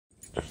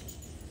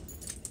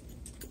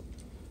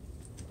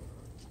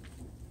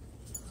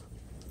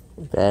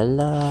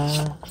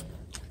Bella.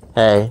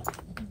 Hey.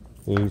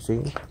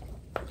 Easy.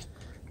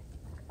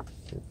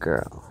 Good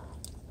girl.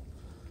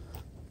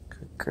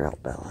 Good girl,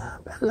 Bella.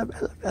 Bella,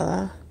 Bella,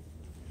 Bella.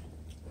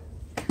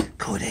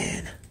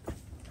 Conan.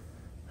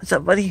 What's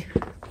up, buddy?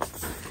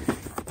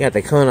 Got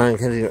the cone on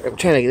because I'm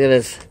trying to get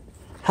his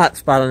hot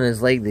spot on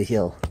his leg to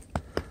heal.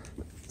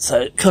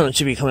 So cone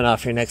should be coming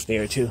off here next day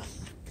or two.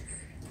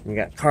 We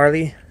got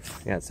Carly.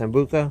 We got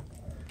Sambuca.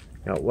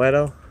 We got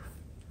Wedo.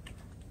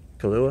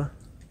 Kahlua.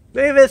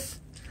 Mavis!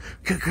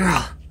 Good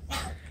girl.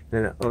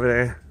 And then over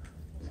there,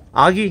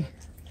 Augie.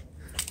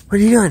 What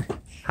are you doing?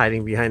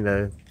 Hiding behind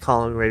the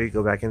column, ready to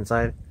go back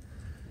inside.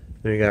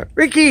 Then we got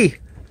Ricky.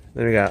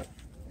 Then we got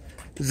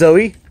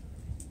Zoe.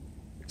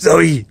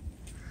 Zoe.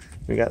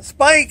 We got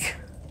Spike.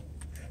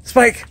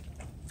 Spike.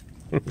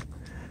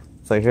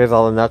 So here's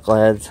all the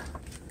knuckleheads.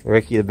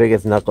 Ricky, the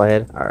biggest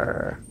knucklehead.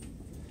 Arr.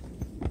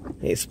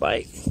 Hey,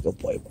 Spike. Good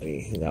boy,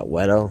 buddy. We got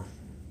Wedo.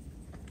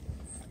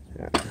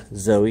 We got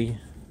Zoe.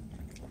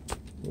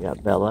 We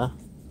got Bella.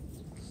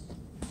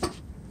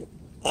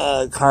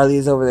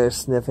 Carly's over there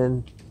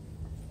sniffing.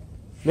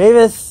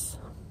 Mavis.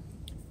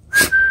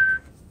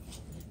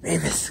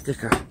 Mavis, good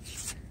girl.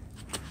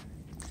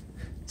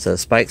 So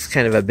Spike's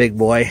kind of a big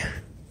boy.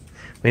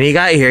 When he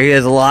got here, he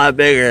was a lot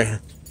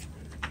bigger.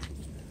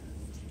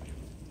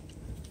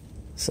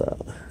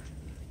 So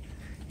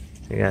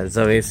you got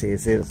Zoe, so you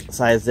see the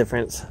size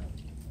difference.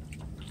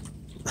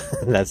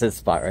 That's his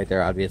spot right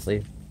there,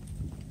 obviously.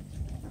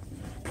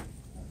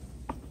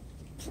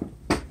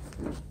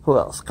 Who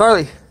else?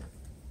 Carly.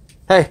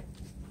 Hey.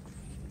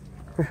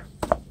 Here.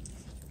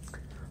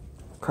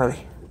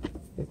 Carly.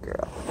 Good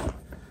girl.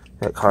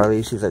 Got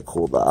Carly, she's a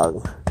cool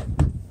dog.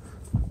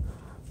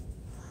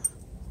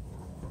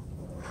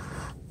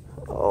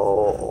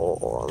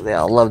 Oh, they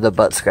all love the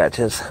butt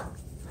scratches.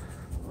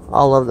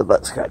 All love the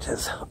butt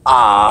scratches.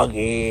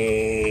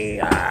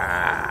 Augie.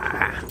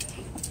 Ah.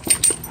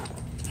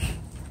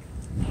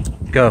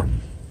 Go.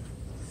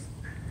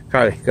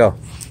 Carly, go.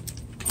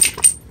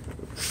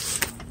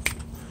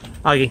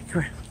 Augie,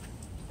 come here.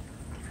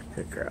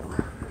 Good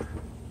girl.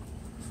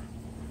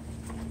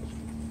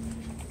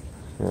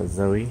 That's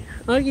Zoe.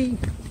 Augie.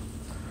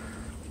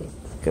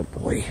 Good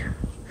boy.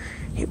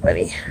 Hey,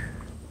 buddy.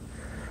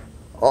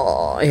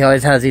 Oh, he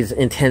always has these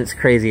intense,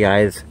 crazy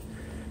eyes.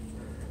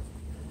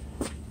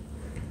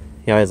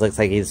 He always looks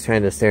like he's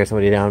trying to stare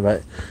somebody down,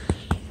 but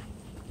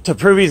to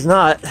prove he's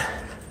not,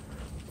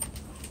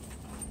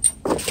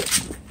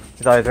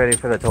 he's always ready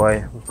for the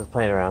toy. Just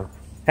playing around.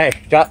 Hey,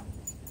 drop.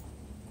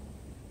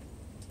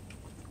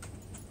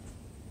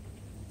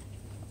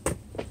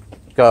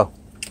 Go.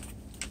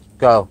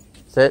 Go.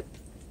 Sit.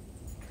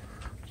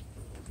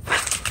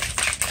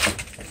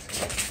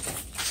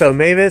 So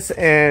Mavis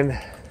and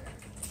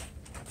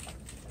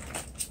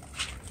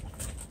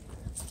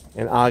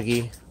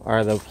Augie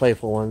are the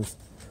playful ones.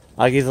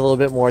 Augie's a little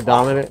bit more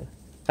dominant.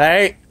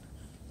 Hey!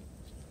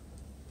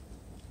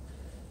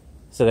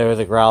 So there was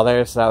a growl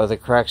there, so that was a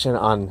correction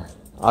on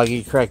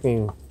Augie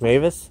correcting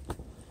Mavis.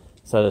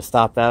 So to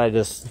stop that, I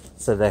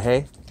just said that,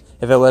 hey,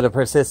 if it would have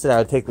persisted, I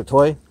would take the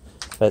toy.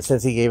 But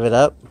since he gave it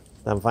up,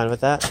 I'm fine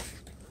with that.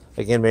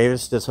 Again,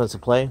 Mavis just wants to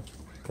play.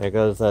 There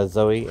goes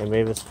Zoe and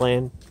Mavis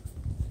playing.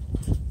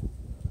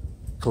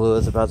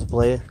 Kahlua's about to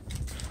play.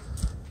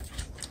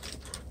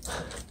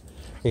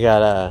 We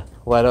got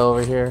Wedo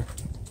over here.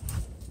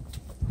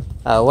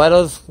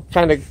 Wedo's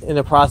kind of in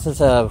the process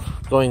of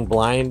going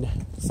blind,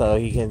 so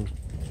he can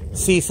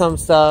see some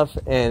stuff,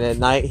 and at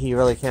night he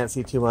really can't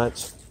see too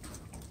much.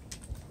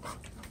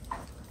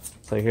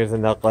 So here's the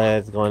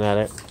knuckleheads going at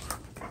it.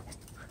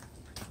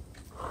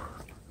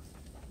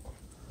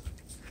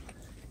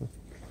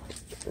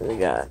 We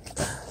got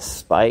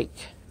Spike.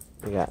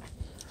 We got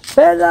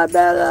Bella,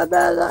 Bella,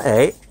 Bella.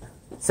 Hey,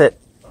 sit.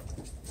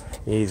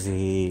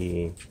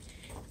 Easy.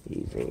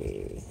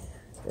 Easy.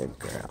 Good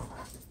girl.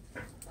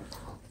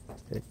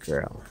 Good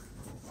girl.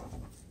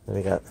 Then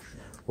we got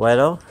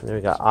Wedo. And then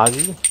we got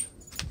Augie.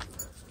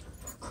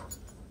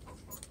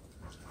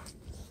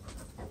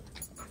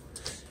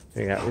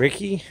 We got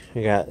Ricky.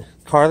 We got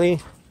Carly.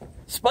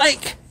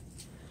 Spike!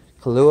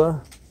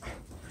 Kahlua.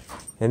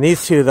 And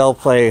these two, they'll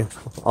play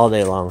all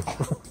day long.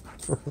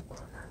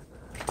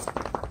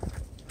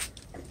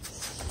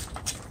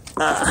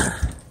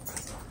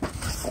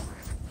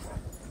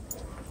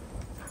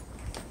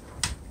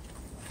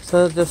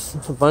 So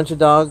just a bunch of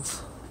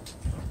dogs.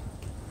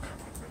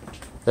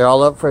 They're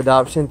all up for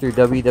adoption through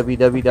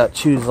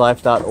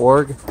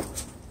www.chooselife.org.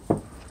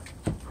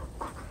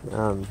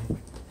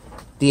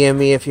 DM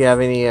me if you have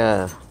any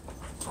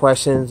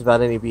questions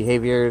about any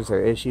behaviors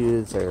or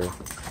issues or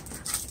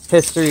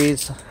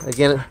histories.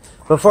 Again,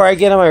 before I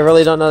get them, I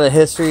really don't know the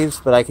histories,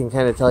 but I can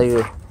kind of tell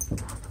you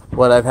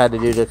what I've had to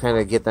do to kind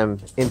of get them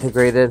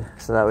integrated,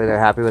 so that way they're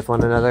happy with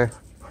one another.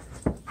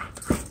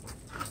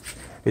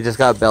 We just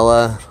got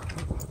Bella.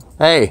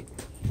 Hey,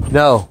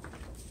 no.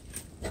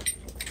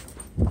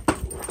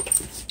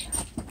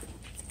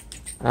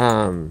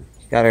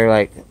 Got her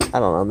like, I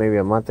don't know, maybe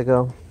a month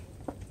ago.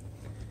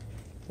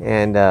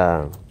 And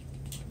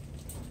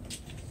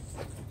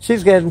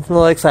She's good. A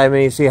little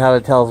excitement. You see how the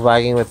tail's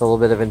wagging with a little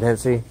bit of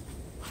intensity.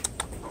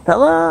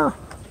 Bella!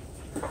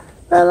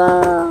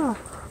 Bella!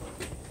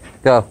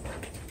 Go.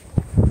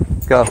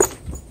 Go.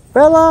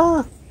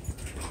 Bella!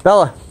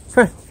 Bella!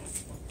 Come here.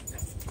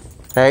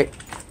 Hey.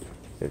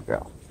 Good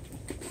girl.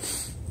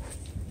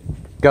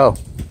 Go.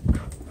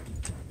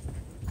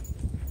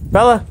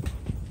 Bella!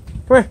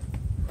 Come here.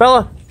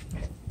 Bella!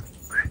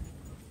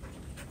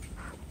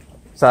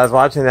 So I was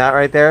watching that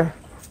right there.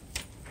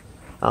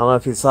 I don't know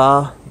if you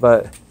saw,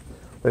 but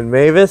when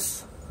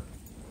Mavis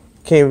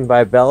came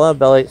by Bella,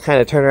 Bella kind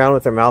of turned around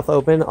with her mouth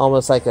open,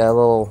 almost like a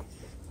little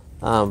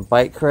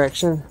bite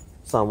correction.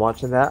 So I'm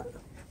watching that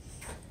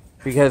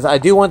because I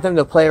do want them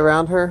to play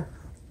around her.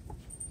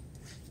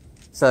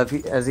 So if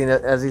you, as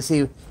you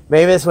see,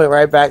 Mavis went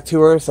right back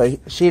to her, so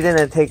she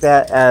didn't take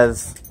that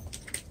as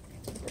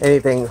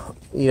anything,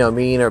 you know,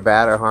 mean or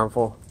bad or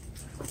harmful.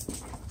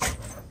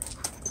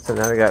 So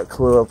now we got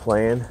Kahlua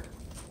playing,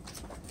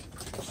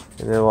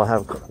 and then we'll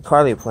have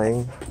Carly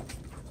playing.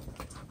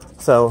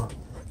 So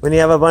when you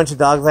have a bunch of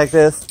dogs like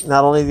this,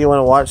 not only do you want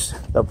to watch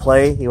the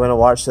play, you want to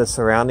watch the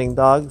surrounding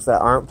dogs that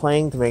aren't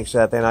playing to make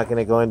sure that they're not going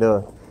to go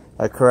into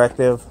a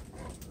corrective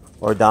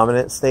or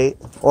dominant state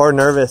or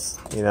nervous,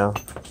 you know.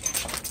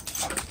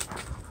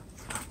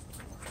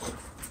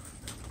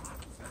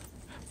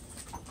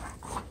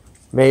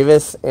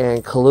 Mavis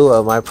and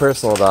Kahlua, my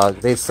personal dog,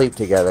 they sleep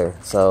together,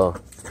 so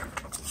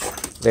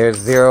there's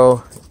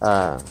zero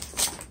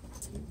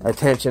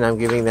attention I'm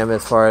giving them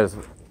as far as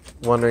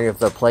wondering if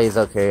the play's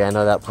okay. I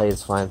know that play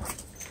is fine.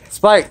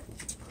 Spike!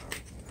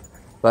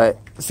 But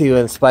see,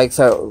 when Spike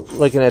start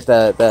looking at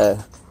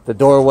the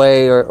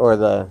doorway or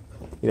the,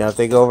 you know, if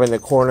they go over in the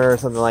corner or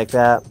something like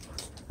that,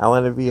 I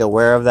want to be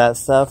aware of that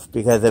stuff,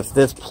 because if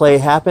this play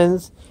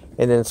happens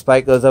and then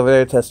Spike goes over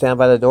there to stand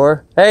by the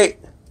door, hey!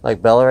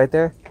 Like Bella right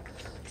there.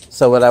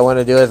 So what I want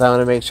to do is I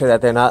want to make sure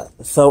that they're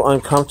not so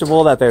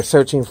uncomfortable that they're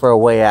searching for a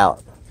way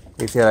out.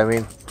 You see what I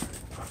mean?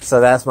 So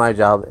that's my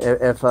job.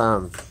 If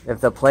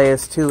the play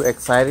is too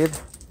excited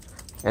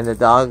and the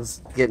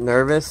dogs get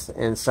nervous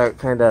and start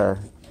kind of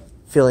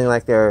feeling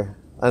like they're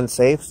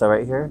unsafe, so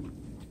right here,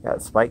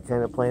 got Spike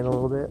kind of playing a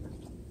little bit.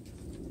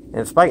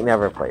 And Spike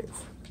never plays.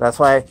 That's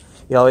why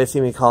you always see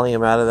me calling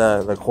him out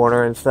of the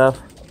corner and stuff.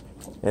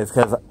 It's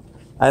because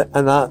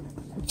I'm not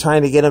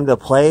trying to get him to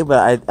play,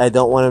 but I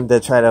don't want him to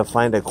try to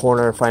find a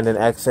corner, find an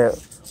exit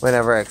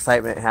whenever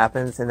excitement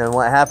happens. And then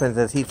what happens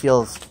is he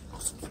feels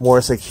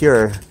more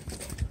secure,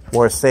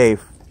 more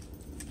safe,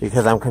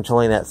 because I'm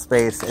controlling that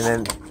space.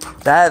 And then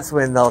that's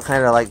when they'll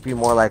kind of like be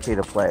more likely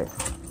to play.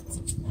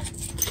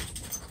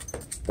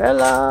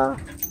 Bella!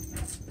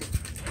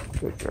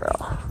 Good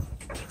girl.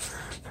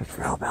 Good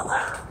girl,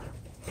 Bella.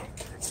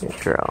 Good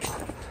girl.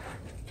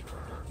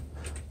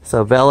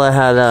 So Bella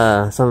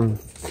had some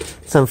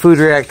food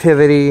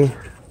reactivity,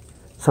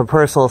 some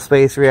personal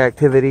space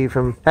reactivity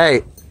from,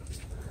 hey!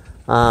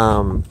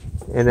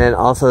 And then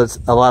also it's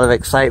a lot of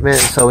excitement,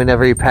 so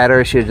whenever you pet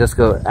her, she would just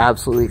go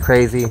absolutely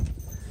crazy.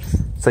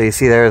 So you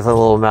see there's a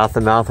little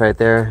mouth-to-mouth right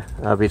there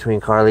between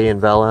Carly and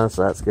Bella,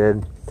 so that's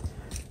good.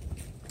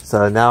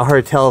 So now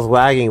her tail's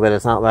wagging, but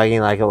it's not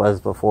wagging like it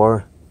was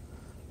before.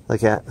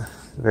 Look at,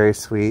 very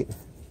sweet,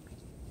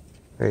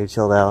 very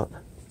chilled out.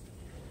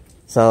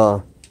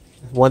 So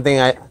one thing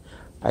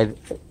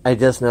I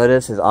just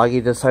noticed is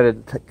Augie just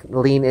started to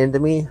lean into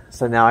me,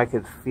 so now I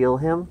could feel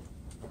him,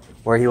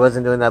 where he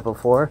wasn't doing that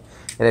before.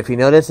 And if you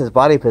notice his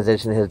body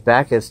position, his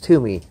back is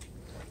to me.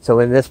 So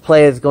when this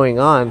play is going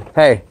on,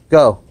 hey,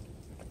 go.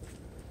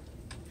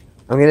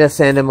 I'm going to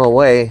send him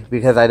away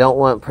because I don't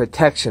want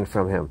protection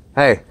from him.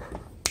 Hey,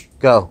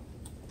 go.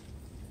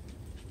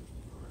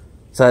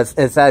 So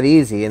it's that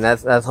easy, and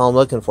that's all I'm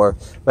looking for.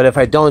 But if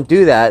I don't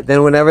do that,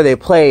 then whenever they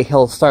play,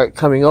 he'll start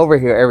coming over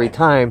here every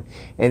time,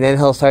 and then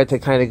he'll start to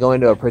kind of go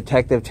into a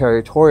protective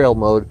territorial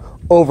mode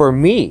over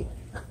me.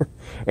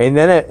 And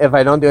then if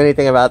I don't do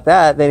anything about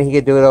that, then he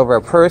could do it over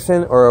a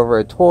person or over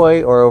a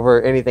toy or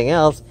over anything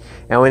else.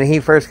 And when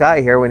he first got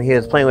here, when he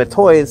was playing with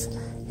toys,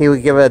 he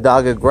would give a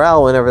dog a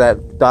growl whenever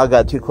that dog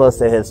got too close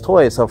to his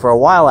toys. So for a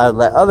while, I would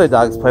let other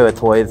dogs play with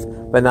toys,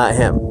 but not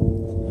him.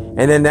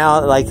 And then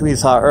now, like we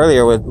saw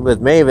earlier with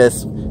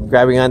Mavis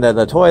grabbing onto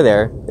the toy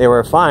there, they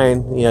were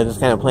fine, you know, just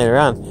kind of playing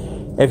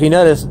around. If you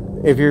notice,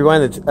 if you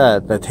rewind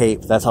the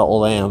tape, that's how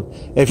old I am.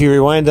 If you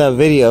rewind the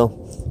video,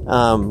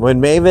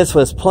 when Mavis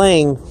was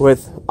playing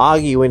with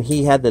Augie when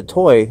he had the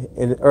toy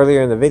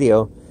earlier in the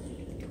video,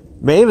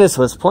 Mavis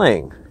was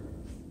playing.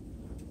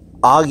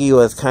 Augie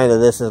was kind of,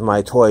 this is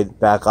my toy,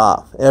 back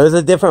off. It was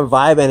a different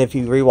vibe, and if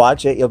you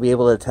rewatch it, you'll be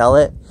able to tell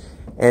it.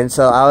 And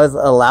so I was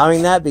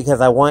allowing that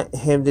because I want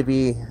him to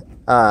be,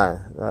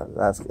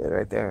 that's good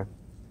right there.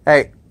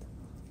 Hey.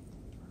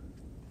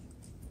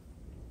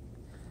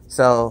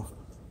 So,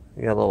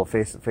 you got a little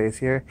face-to-face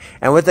here.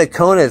 And with the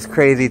Kona, it's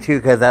crazy too,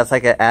 because that's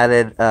like an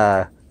added,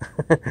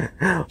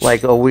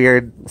 like a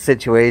weird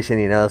situation,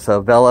 you know.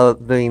 So Bella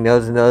doing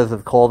nose-to-nose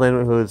with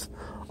Colden, who's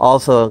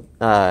also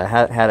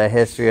had a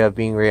history of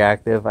being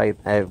reactive,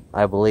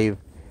 I believe,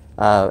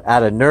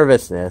 out of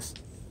nervousness.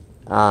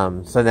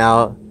 So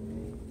now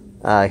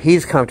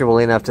he's comfortable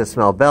enough to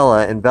smell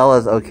Bella, and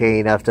Bella's okay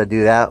enough to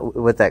do that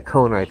with that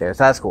cone right there.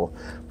 So that's cool.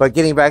 But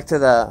getting back to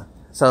the,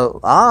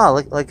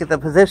 look at the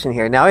position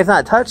here. Now he's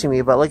not touching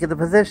me, but look at the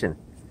position.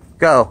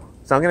 Go.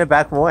 So I'm going to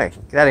back him away.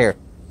 Get out of here.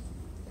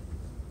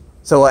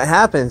 So what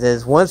happens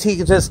is, once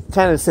he just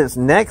kind of sits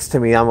next to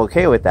me, I'm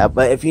okay with that.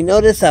 But if you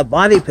notice, that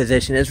body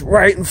position is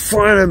right in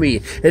front of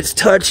me. It's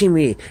touching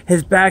me.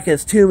 His back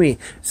is to me.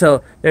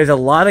 So there's a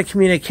lot of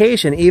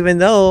communication, even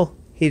though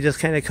he just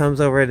kind of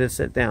comes over to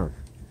sit down.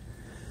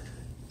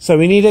 So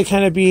we need to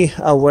kind of be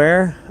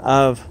aware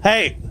of,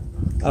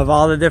 of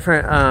all the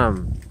different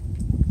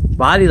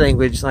body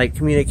language, like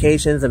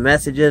communications and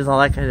messages, all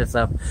that kind of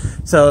stuff.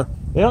 So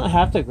they don't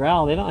have to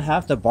growl. They don't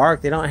have to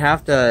bark. They don't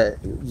have to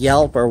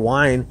yelp or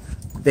whine.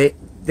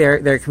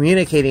 They're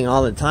communicating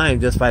all the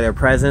time just by their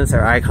presence,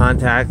 their eye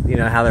contact. You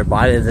know, how their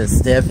body is. It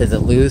stiff? Is it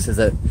loose? Is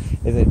it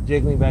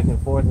jiggling back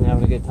and forth and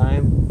having a good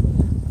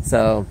time?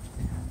 So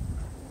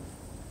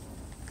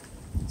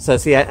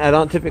see, I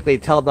don't typically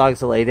tell dogs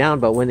to lay down,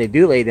 but when they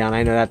do lay down,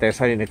 I know that they're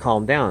starting to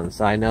calm down.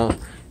 So I know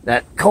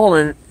that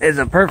Colin is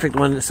a perfect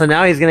one. So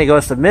now he's going to go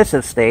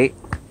submissive state.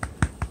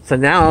 So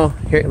now,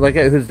 here, look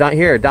at who's not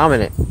here.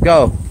 Dominant.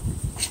 Go.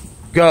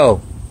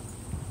 Go.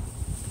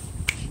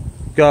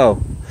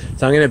 Go.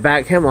 So I'm going to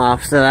back him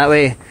off. So that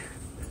way,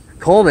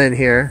 Coleman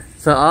here.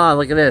 So,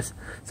 look at this.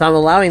 So I'm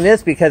allowing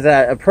this because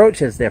that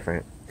approach is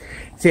different.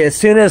 See, as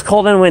soon as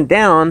Colton went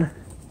down,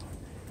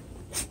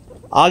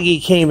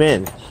 Augie came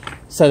in.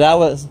 So that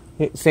was,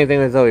 same thing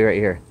with Zoe right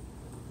here.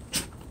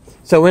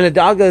 So when a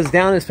dog goes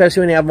down,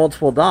 especially when you have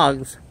multiple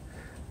dogs,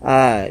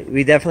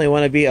 we definitely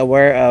want to be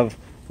aware of,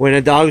 when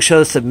a dog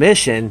shows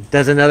submission,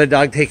 does another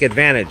dog take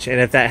advantage? And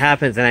if that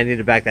happens, then I need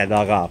to back that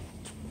dog off.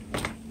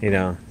 You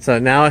know, so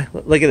now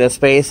look at the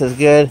space is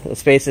good. The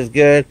space is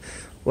good.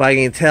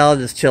 Wagging tail,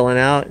 just chilling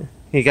out.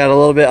 He got a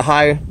little bit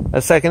high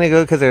a second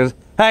ago because there's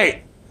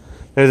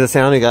a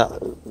sound. He got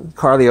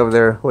Carly over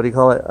there. What do you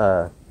call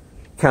it?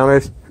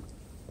 Counter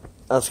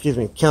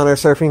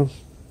surfing.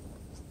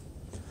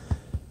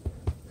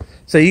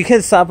 So you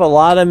can stop a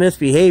lot of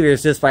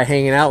misbehaviors just by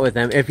hanging out with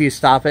them if you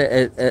stop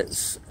it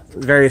at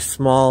very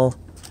small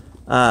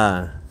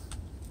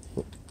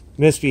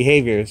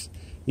misbehaviors.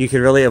 You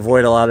can really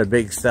avoid a lot of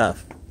big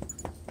stuff.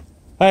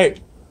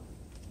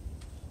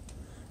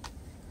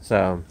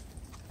 So,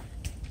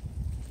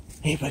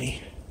 hey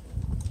buddy.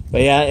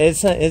 But yeah,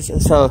 it's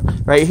so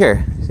right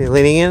here. See,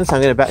 leaning in, so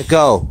I'm gonna back.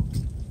 Go.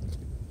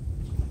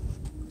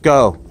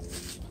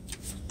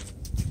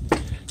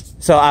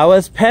 So I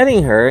was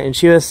petting her, and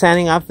she was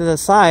standing off to the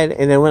side,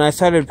 and then when I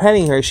started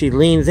petting her, she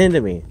leans into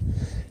me.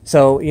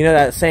 So, you know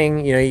that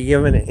saying, you know, you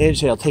give them an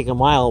inch, they'll take a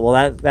mile.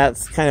 Well,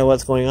 that's kind of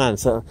what's going on.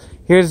 So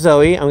here's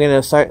Zoe. I'm going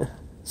to start.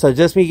 So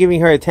just me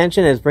giving her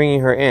attention is bringing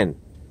her in.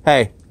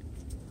 Hey.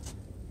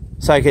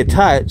 So I could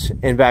touch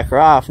and back her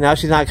off. Now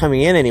she's not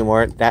coming in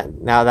anymore.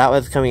 Now that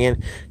was coming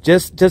in.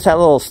 Just that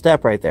little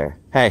step right there.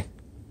 Hey.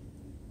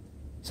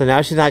 So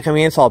now she's not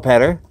coming in, so I'll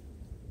pet her.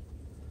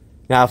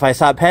 Now if I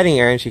stop petting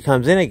her and she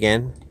comes in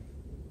again,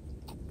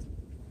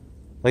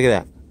 look at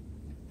that.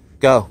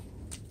 Go.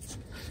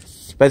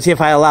 But see, if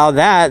I allow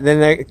that, then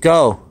they're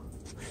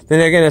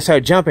going to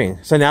start jumping.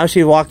 So now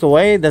she walked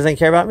away, doesn't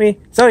care about me.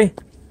 Sorry.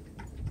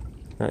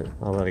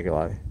 I'll let her go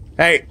out.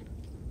 Hey.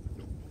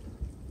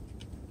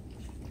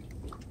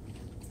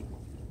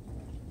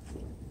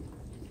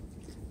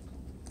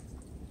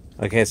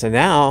 Okay, so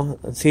now,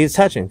 see, it's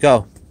touching.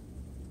 Go.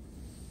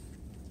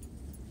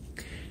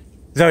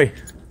 Zoe,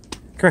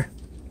 come here.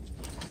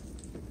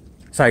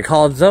 So I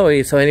called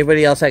Zoe, so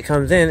anybody else that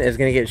comes in is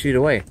going to get shooed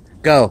away.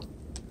 Go.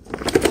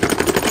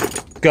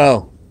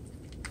 Go.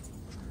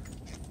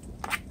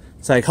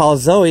 So I call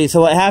Zoe.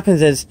 So what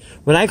happens is,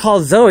 when I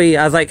call Zoe,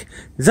 I was like,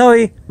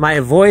 Zoe, my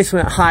voice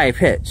went high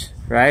pitch,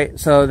 right?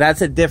 So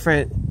that's a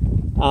different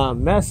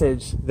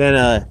message than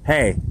a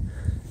hey.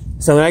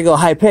 So when I go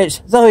high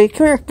pitch, Zoe,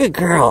 come here, good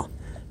girl.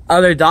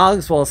 Other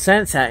dogs will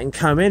sense that and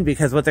come in,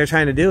 because what they're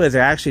trying to do is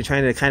they're actually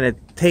trying to kind of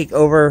take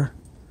over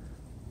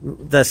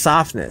the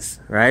softness,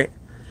 right?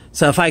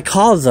 So if I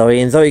call Zoe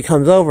and Zoe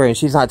comes over and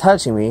she's not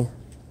touching me,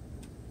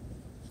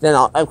 then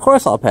of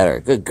course I'll pet her.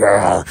 Good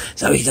girl.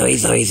 Zoe, Zoe,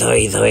 Zoe,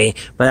 Zoe, Zoe.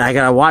 But I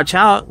gotta watch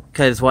out,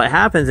 because what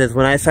happens is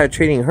when I start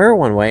treating her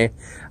one way,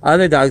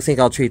 other dogs think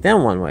I'll treat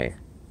them one way.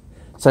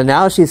 So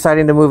now she's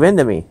starting to move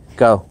into me.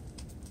 Go.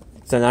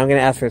 So now I'm gonna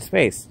ask for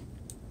space.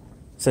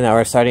 So now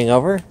we're starting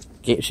over.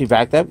 She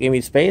backed up, gave me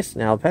space,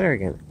 now I'll pet her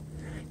again.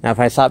 Now if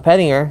I stop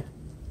petting her,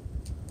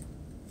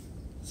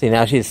 see,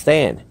 now she's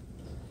staying.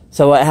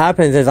 So what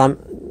happens is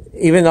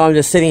even though I'm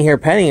just sitting here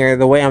petting her,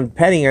 the way I'm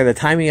petting her, the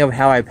timing of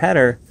how I pet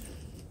her,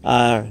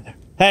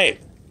 hey,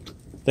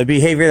 the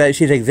behavior that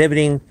she's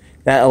exhibiting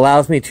that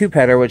allows me to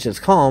pet her, which is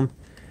calm,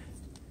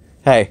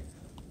 hey,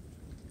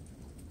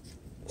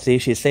 see,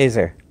 she stays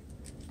there.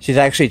 She's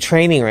actually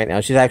training right now.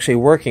 She's actually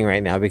working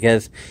right now,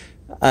 because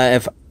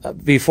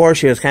before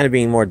she was kind of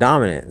being more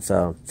dominant.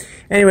 So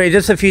anyway,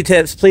 just a few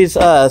tips. Please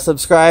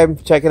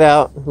subscribe, check it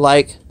out,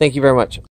 like. Thank you very much.